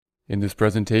In this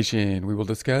presentation, we will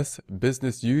discuss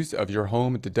business use of your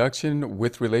home deduction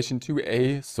with relation to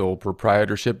a sole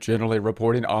proprietorship generally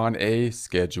reporting on a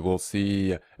Schedule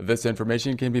C. This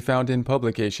information can be found in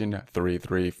Publication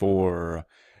 334.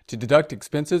 To deduct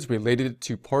expenses related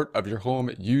to part of your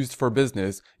home used for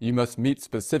business, you must meet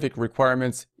specific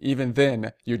requirements. Even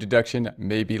then, your deduction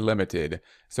may be limited.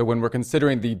 So when we're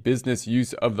considering the business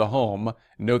use of the home,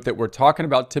 note that we're talking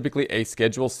about typically a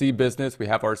Schedule C business. We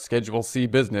have our Schedule C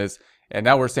business, and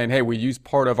now we're saying, hey, we use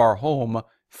part of our home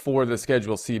for the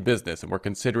Schedule C business, and we're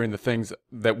considering the things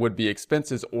that would be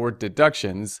expenses or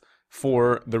deductions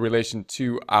for the relation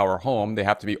to our home. They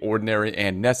have to be ordinary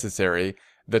and necessary.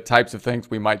 The types of things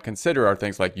we might consider are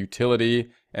things like utility,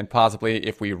 and possibly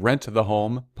if we rent the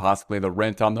home, possibly the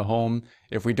rent on the home.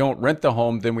 If we don't rent the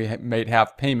home, then we may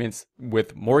have payments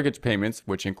with mortgage payments,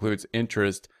 which includes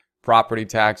interest, property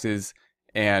taxes,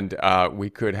 and we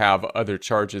could have other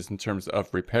charges in terms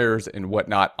of repairs and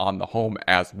whatnot on the home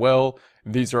as well.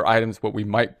 These are items what we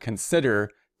might consider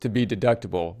to be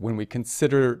deductible. When we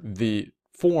consider the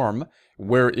form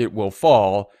where it will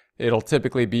fall, it'll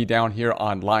typically be down here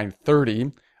on line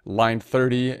 30. Line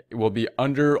 30 will be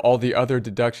under all the other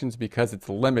deductions because it's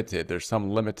limited. There's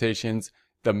some limitations.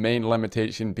 The main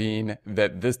limitation being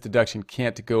that this deduction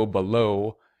can't go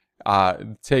below,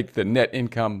 take the net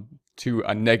income to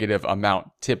a negative amount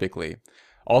typically.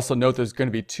 Also note there's going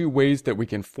to be two ways that we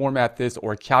can format this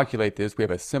or calculate this. We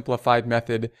have a simplified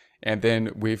method, and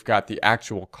then we've got the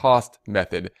actual cost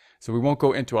method. So we won't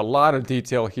go into a lot of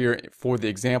detail here for the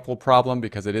example problem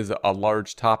because it is a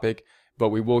large topic, but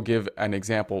we will give an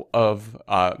example of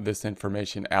this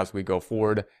information as we go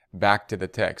forward. Back to the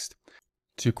text.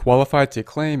 To qualify to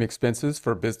claim expenses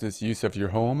for business use of your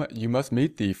home, you must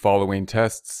meet the following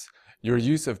tests. Your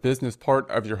use of business part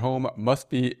of your home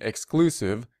must be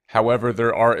exclusive. However,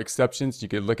 there are exceptions. You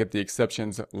could look at the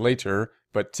exceptions later,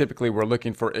 but typically we're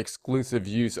looking for exclusive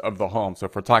use of the home. So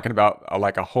if we're talking about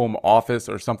like a home office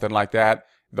or something like that,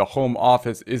 the home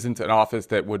office isn't an office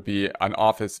that would be an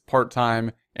office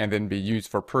part-time and then be used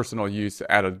for personal use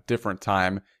at a different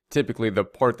time. Typically the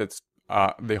part that's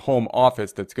the home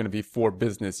office that's going to be for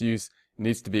business use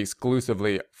needs to be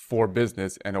exclusively for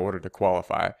business in order to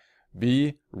qualify.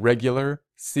 B, regular.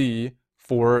 C,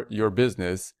 for your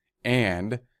business.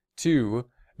 And 2,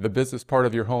 the business part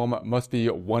of your home must be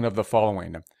one of the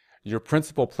following. Your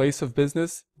principal place of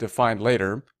business, defined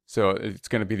later. So it's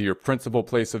going to be your principal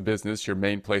place of business, your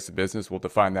main place of business. We'll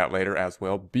define that later as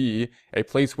well. B, a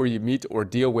place where you meet or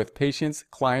deal with patients,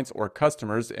 clients, or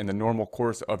customers in the normal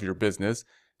course of your business.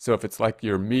 So if it's like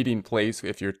your meeting place,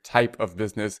 if your type of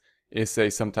business is, say,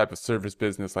 some type of service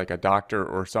business like a doctor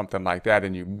or something like that,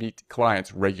 and you meet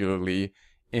clients regularly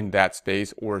in that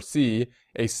space. Or C,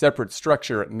 a separate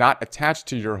structure not attached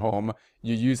to your home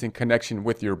you use in connection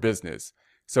with your business.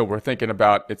 So we're thinking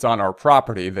about it's on our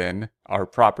property then, our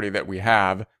property that we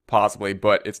have possibly,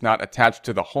 but it's not attached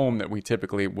to the home that we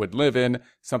typically would live in,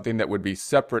 something that would be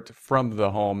separate from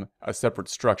the home, a separate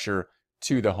structure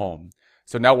to the home.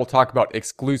 So now we'll talk about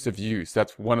exclusive use.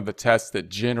 That's one of the tests that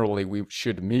generally we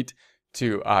should meet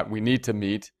we need to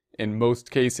meet. In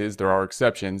most cases, there are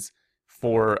exceptions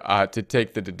for to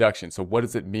take the deduction. So what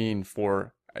does it mean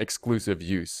for exclusive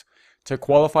use? To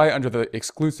qualify under the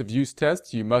exclusive use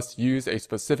test, you must use a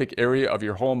specific area of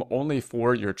your home only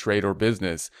for your trade or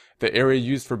business. The area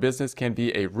used for business can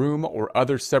be a room or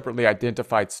other separately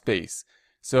identified space.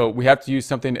 So we have to use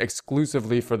something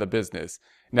exclusively for the business.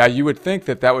 Now you would think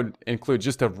that that would include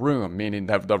just a room, meaning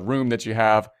that the room that you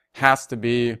have has to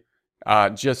be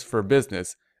just for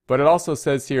business. But it also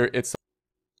says here it's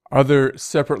other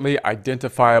separately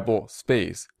identifiable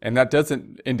space. And that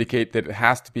doesn't indicate that it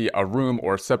has to be a room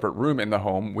or a separate room in the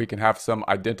home. We can have some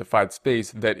identified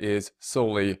space that is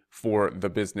solely for the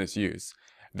business use.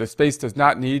 The space does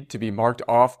not need to be marked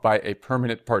off by a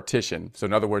permanent partition. So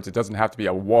in other words, it doesn't have to be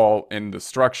a wall in the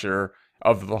structure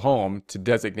of the home to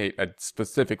designate a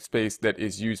specific space that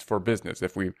is used for business.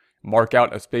 If we mark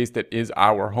out a space that is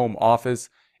our home office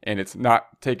and it's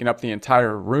not taking up the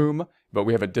entire room, but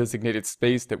we have a designated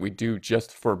space that we do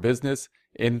just for business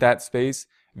in that space,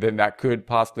 then that could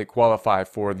possibly qualify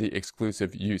for the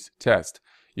exclusive use test.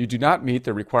 You do not meet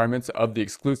the requirements of the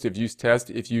exclusive use test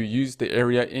if you use the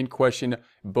area in question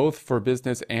both for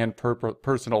business and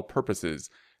personal purposes.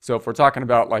 So if we're talking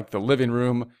about like the living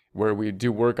room where we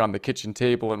do work on the kitchen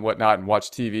table and whatnot and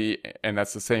watch TV, and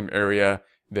that's the same area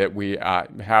that we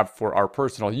have for our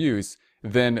personal use,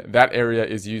 then that area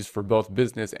is used for both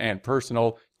business and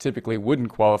personal, typically wouldn't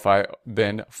qualify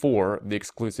then for the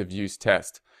exclusive use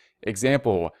test.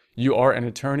 Example, You are an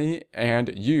attorney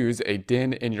and use a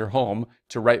den in your home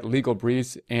to write legal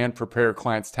briefs and prepare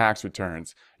clients' tax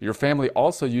returns. Your family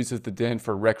also uses the den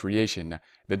for recreation.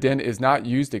 The den is not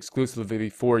used exclusively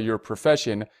for your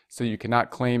profession, so you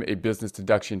cannot claim a business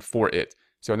deduction for it.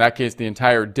 So in that case, the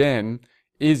entire den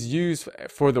is used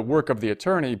for the work of the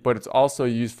attorney, but it's also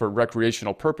used for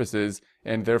recreational purposes,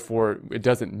 and therefore it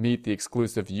doesn't meet the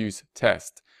exclusive use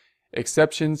test.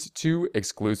 Exceptions to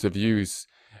exclusive use.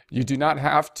 You do not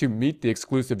have to meet the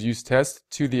exclusive use test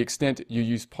to the extent you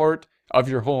use part of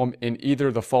your home in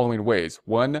either the following ways.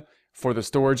 1, for the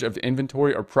storage of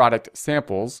inventory or product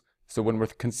samples. So when we're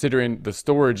considering the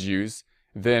storage use,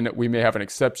 then we may have an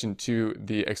exception to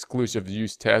the exclusive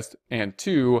use test. And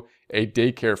 2, a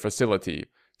daycare facility.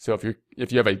 So if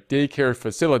you have a daycare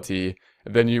facility,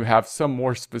 then you have some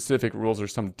more specific rules or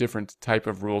some different type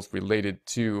of rules related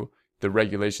to the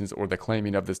regulations or the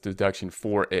claiming of this deduction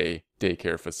for a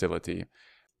daycare facility.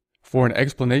 For an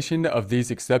explanation of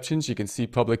these exceptions, you can see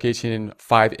publication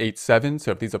 587.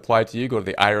 So if these apply to you, go to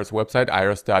the IRS website,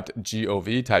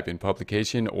 irs.gov, type in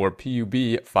publication or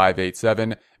PUB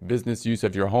 587, business use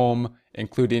of your home,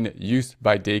 including use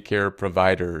by daycare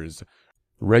providers.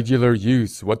 Regular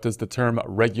use. What does the term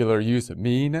regular use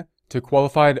mean? To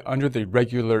qualify under the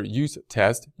regular use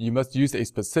test, you must use a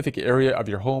specific area of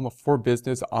your home for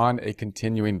business on a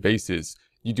continuing basis.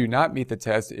 You do not meet the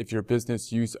test if your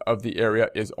business use of the area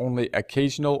is only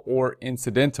occasional or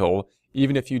incidental,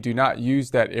 even if you do not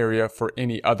use that area for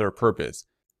any other purpose.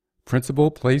 Principal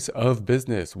place of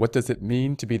business. What does it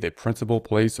mean to be the principal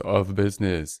place of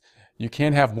business? You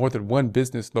can have more than one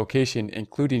business location,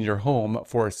 including your home,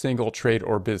 for a single trade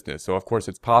or business. So of course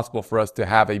it's possible for us to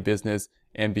have a business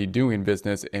and be doing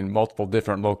business in multiple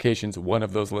different locations, one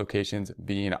of those locations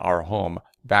being our home.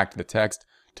 Back to the text.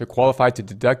 To qualify to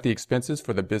deduct the expenses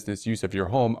for the business use of your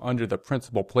home under the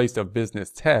principal place of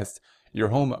business test, your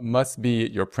home must be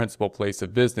your principal place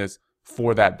of business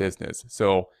for that business.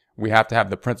 So we have to have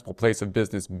the principal place of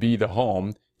business be the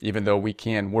home, even though we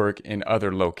can work in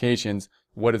other locations.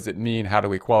 What does it mean? How do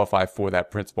we qualify for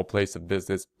that principal place of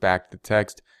business? Back to the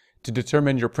text. To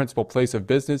determine your principal place of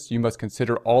business, you must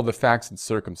consider all the facts and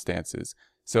circumstances.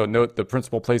 So note, the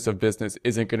principal place of business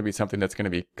isn't going to be something that's going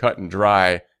to be cut and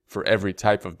dry for every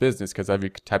type of business, because every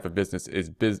type of business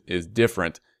is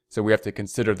different. So we have to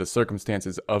consider the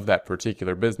circumstances of that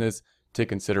particular business to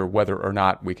consider whether or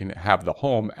not we can have the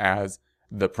home as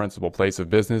the principal place of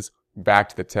business. Back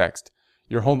to the text.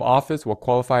 Your home office will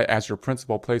qualify as your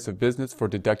principal place of business for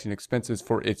deducting expenses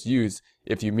for its use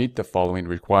if you meet the following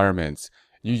requirements.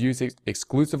 You use it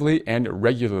exclusively and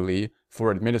regularly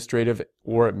for administrative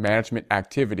or management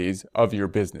activities of your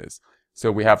business.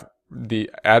 So we have the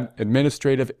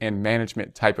administrative and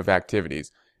management type of activities.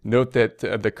 Note that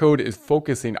the code is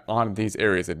focusing on these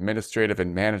areas, administrative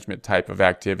and management type of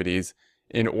activities,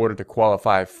 in order to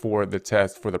qualify for the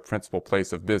test for the principal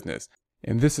place of business.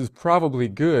 And this is probably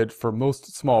good for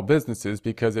most small businesses,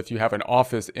 because if you have an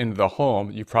office in the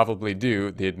home, you probably do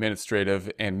the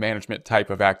administrative and management type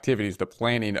of activities, the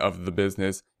planning of the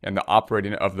business and the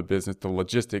operating of the business, the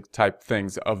logistic type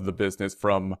things of the business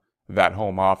from that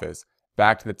home office.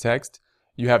 Back to the text.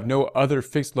 You have no other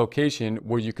fixed location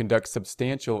where you conduct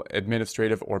substantial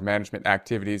administrative or management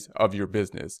activities of your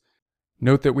business.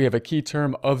 Note that we have a key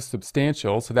term of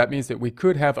substantial, so that means that we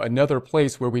could have another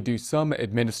place where we do some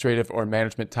administrative or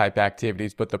management type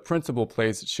activities, but the principal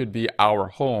place should be our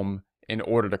home in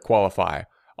order to qualify.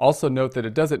 Also note that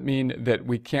it doesn't mean that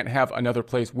we can't have another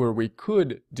place where we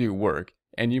could do work,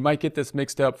 and you might get this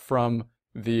mixed up from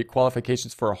the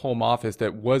qualifications for a home office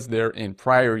that was there in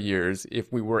prior years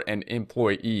if we were an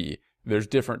employee. There's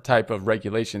different type of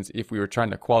regulations if we were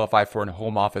trying to qualify for a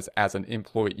home office as an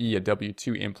employee, a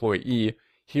W-2 employee.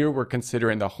 Here we're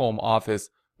considering the home office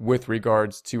with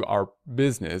regards to our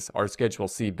business, our Schedule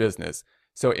C business.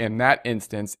 So in that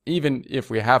instance, even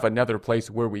if we have another place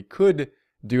where we could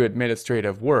do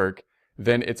administrative work,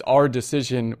 then it's our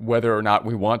decision whether or not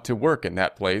we want to work in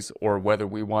that place or whether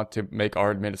we want to make our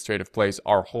administrative place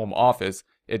our home office.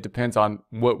 It depends on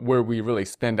where we really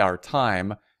spend our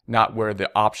time, not where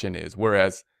the option is.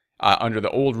 Whereas under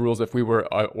the old rules, if we were,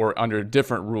 or under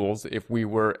different rules, if we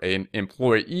were an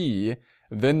employee,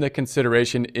 then the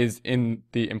consideration is in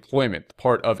the employment,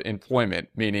 part of employment,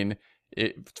 meaning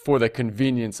for the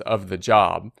convenience of the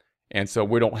job. And so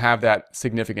we don't have that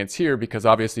significance here because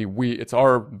obviously it's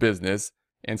our business.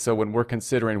 And so when we're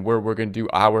considering where we're going to do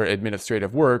our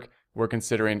administrative work, we're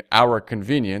considering our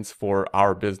convenience for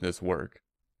our business work.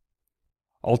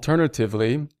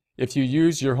 Alternatively, If you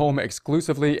use your home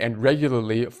exclusively and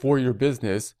regularly for your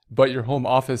business, but your home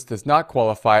office does not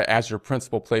qualify as your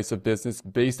principal place of business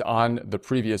based on the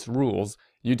previous rules,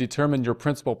 you determine your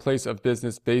principal place of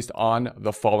business based on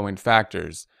the following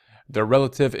factors: the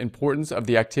relative importance of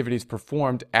the activities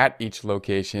performed at each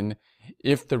location.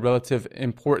 If the relative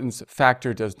importance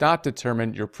factor does not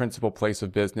determine your principal place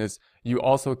of business, you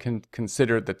also can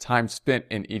consider the time spent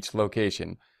in each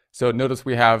location. So notice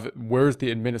we have where's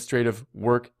the administrative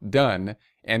work done,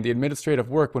 and the administrative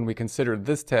work, when we consider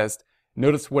this test,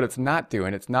 notice what it's not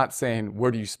doing. It's not saying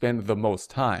where do you spend the most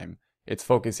time. It's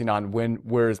focusing on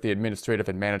where is the administrative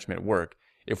and management work.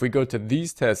 If we go to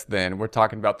these tests, then we're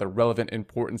talking about the relevant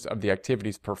importance of the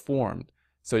activities performed.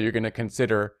 So you're going to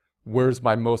consider where's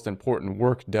my most important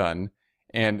work done,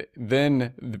 and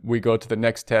then we go to the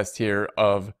next test here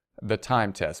of the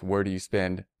time test. Where do you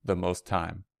spend the most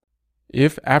time?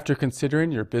 If, after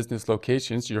considering your business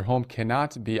locations, your home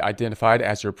cannot be identified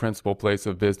as your principal place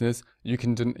of business, you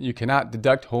cannot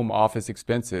deduct home office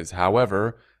expenses.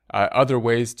 However, other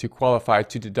ways to qualify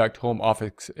to deduct home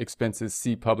office expenses,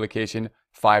 see publication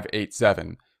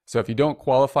 587. So if you don't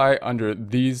qualify under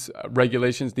these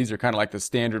regulations, these are kind of like the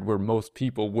standard where most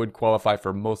people would qualify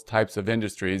for most types of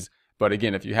industries. But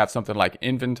again, if you have something like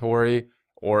inventory,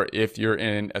 or if you're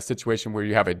in a situation where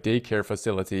you have a daycare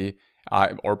facility,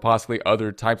 or possibly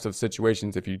other types of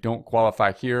situations, if you don't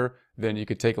qualify here, then you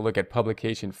could take a look at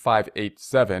publication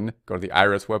 587. Go to the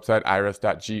IRS website,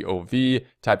 irs.gov,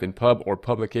 type in pub or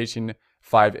publication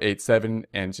 587,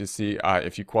 and just see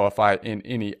if you qualify in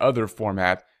any other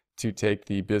format to take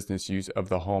the business use of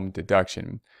the home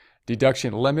deduction.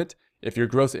 Deduction limit: if your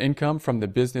gross income from the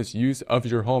business use of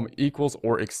your home equals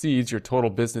or exceeds your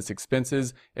total business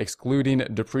expenses, excluding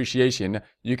depreciation,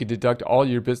 you can deduct all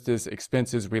your business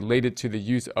expenses related to the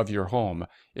use of your home.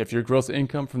 If your gross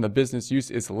income from the business use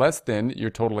is less than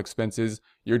your total expenses,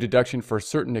 your deduction for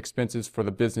certain expenses for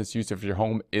the business use of your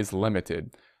home is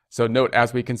limited. So note,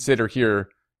 as we consider here,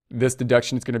 this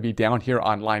deduction is going to be down here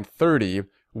on line 30.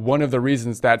 One of the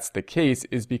reasons that's the case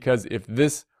is because if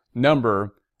this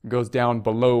number goes down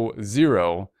below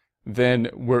 0, then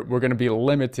we're going to be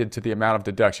limited to the amount of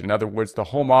deduction. In other words, the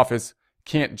home office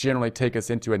can't generally take us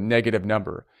into a negative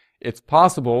number. It's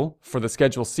possible for the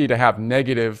Schedule C to have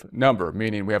negative number,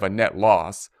 meaning we have a net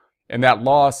loss, and that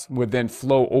loss would then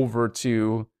flow over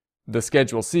to the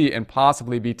Schedule C and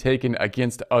possibly be taken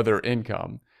against other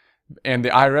income. And the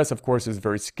IRS, of course, is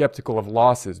very skeptical of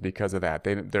losses because of that.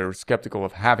 They're skeptical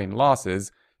of having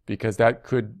losses, because that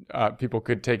could people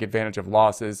could take advantage of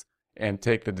losses and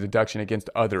take the deduction against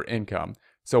other income.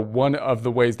 So one of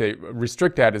the ways they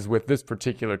restrict that is with this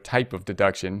particular type of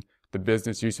deduction. The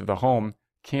business use of the home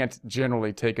can't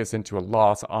generally take us into a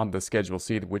loss on the Schedule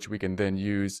C, which we can then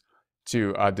use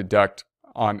to deduct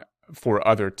for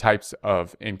other types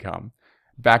of income.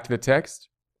 Back to the text.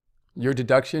 Your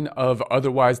deduction of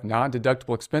otherwise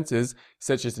non-deductible expenses,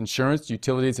 such as insurance,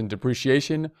 utilities, and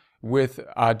depreciation, with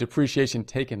depreciation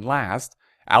taken last,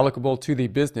 allocable to the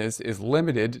business, is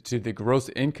limited to the gross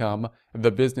income of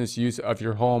the business use of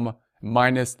your home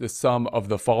minus the sum of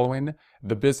the following: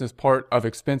 the business part of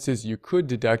expenses you could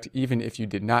deduct even if you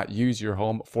did not use your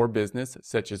home for business,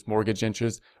 such as mortgage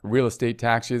interest, real estate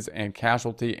taxes, and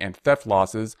casualty and theft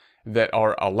losses that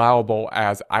are allowable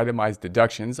as itemized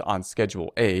deductions on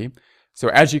Schedule A. So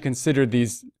as you consider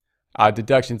these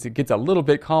deductions, it gets a little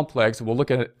bit complex. We'll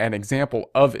look at an example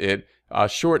of it, a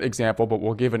short example, but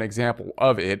we'll give an example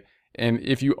of it. And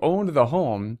if you owned the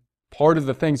home, part of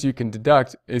the things you can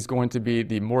deduct is going to be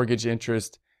the mortgage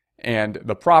interest and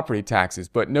the property taxes.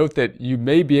 But note that you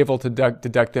may be able to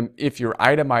deduct them if you're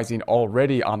itemizing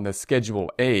already on the Schedule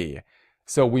A.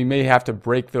 So we may have to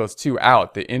break those two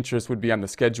out. The interest would be on the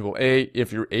Schedule A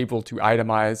if you're able to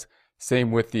itemize.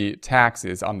 Same with the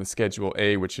taxes on the Schedule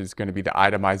A, which is going to be the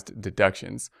itemized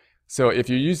deductions. So if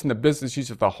you're using the business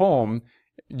use of the home,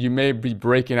 you may be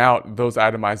breaking out those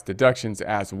itemized deductions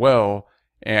as well.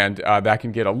 And that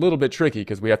can get a little bit tricky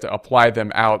because we have to apply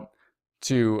them out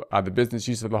to the business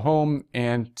use of the home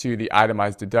and to the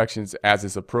itemized deductions as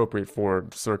is appropriate for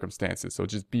circumstances. So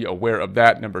just be aware of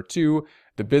that. Number 2,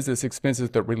 the business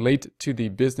expenses that relate to the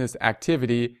business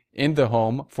activity in the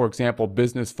home, for example,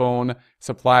 business phone,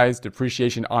 supplies,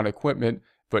 depreciation on equipment,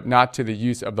 but not to the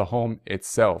use of the home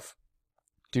itself.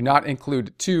 Do not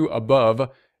include 2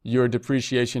 above your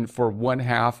depreciation for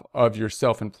 1/2 of your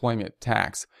self-employment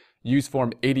tax. Use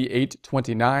Form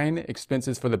 8829,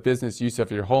 expenses for the business use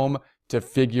of your home, to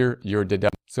figure your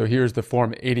deduction. So here's the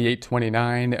Form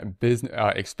 8829,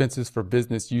 expenses for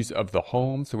business use of the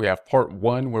home. So we have Part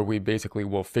 1, where we basically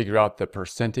will figure out the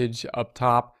percentage up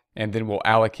top, and then we'll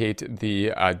allocate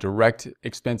the direct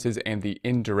expenses and the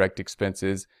indirect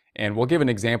expenses. And we'll give an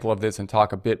example of this and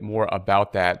talk a bit more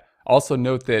about that. Also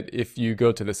note that if you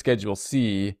go to the Schedule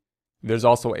C, there's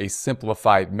also a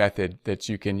simplified method that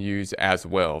you can use as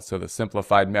well. So the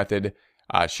simplified method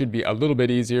should be a little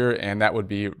bit easier, and that would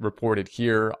be reported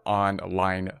here on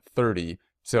line 30.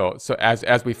 So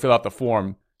as we fill out the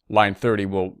form, line 30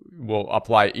 will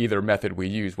apply either method we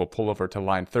use. We'll pull over to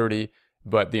line 30,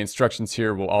 but the instructions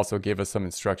here will also give us some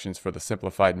instructions for the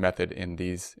simplified method in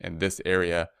this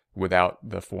area without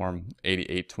the form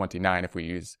 8829 if we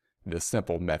use the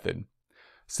simple method.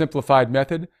 Simplified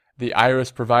method. The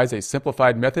IRS provides a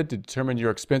simplified method to determine your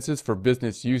expenses for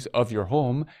business use of your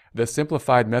home. The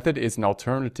simplified method is an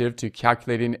alternative to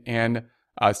calculating and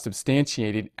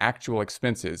substantiating actual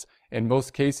expenses. In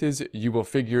most cases, you will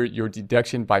figure your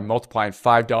deduction by multiplying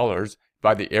 $5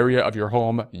 by the area of your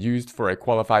home used for a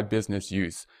qualified business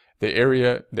use. The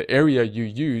area you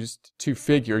used to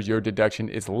figure your deduction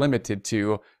is limited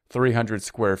to 300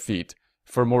 square feet.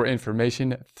 For more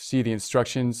information, see the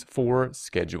instructions for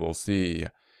Schedule C.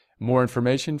 More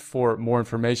information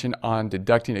on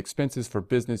deducting expenses for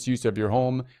business use of your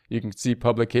home, you can see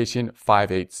publication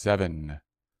 587.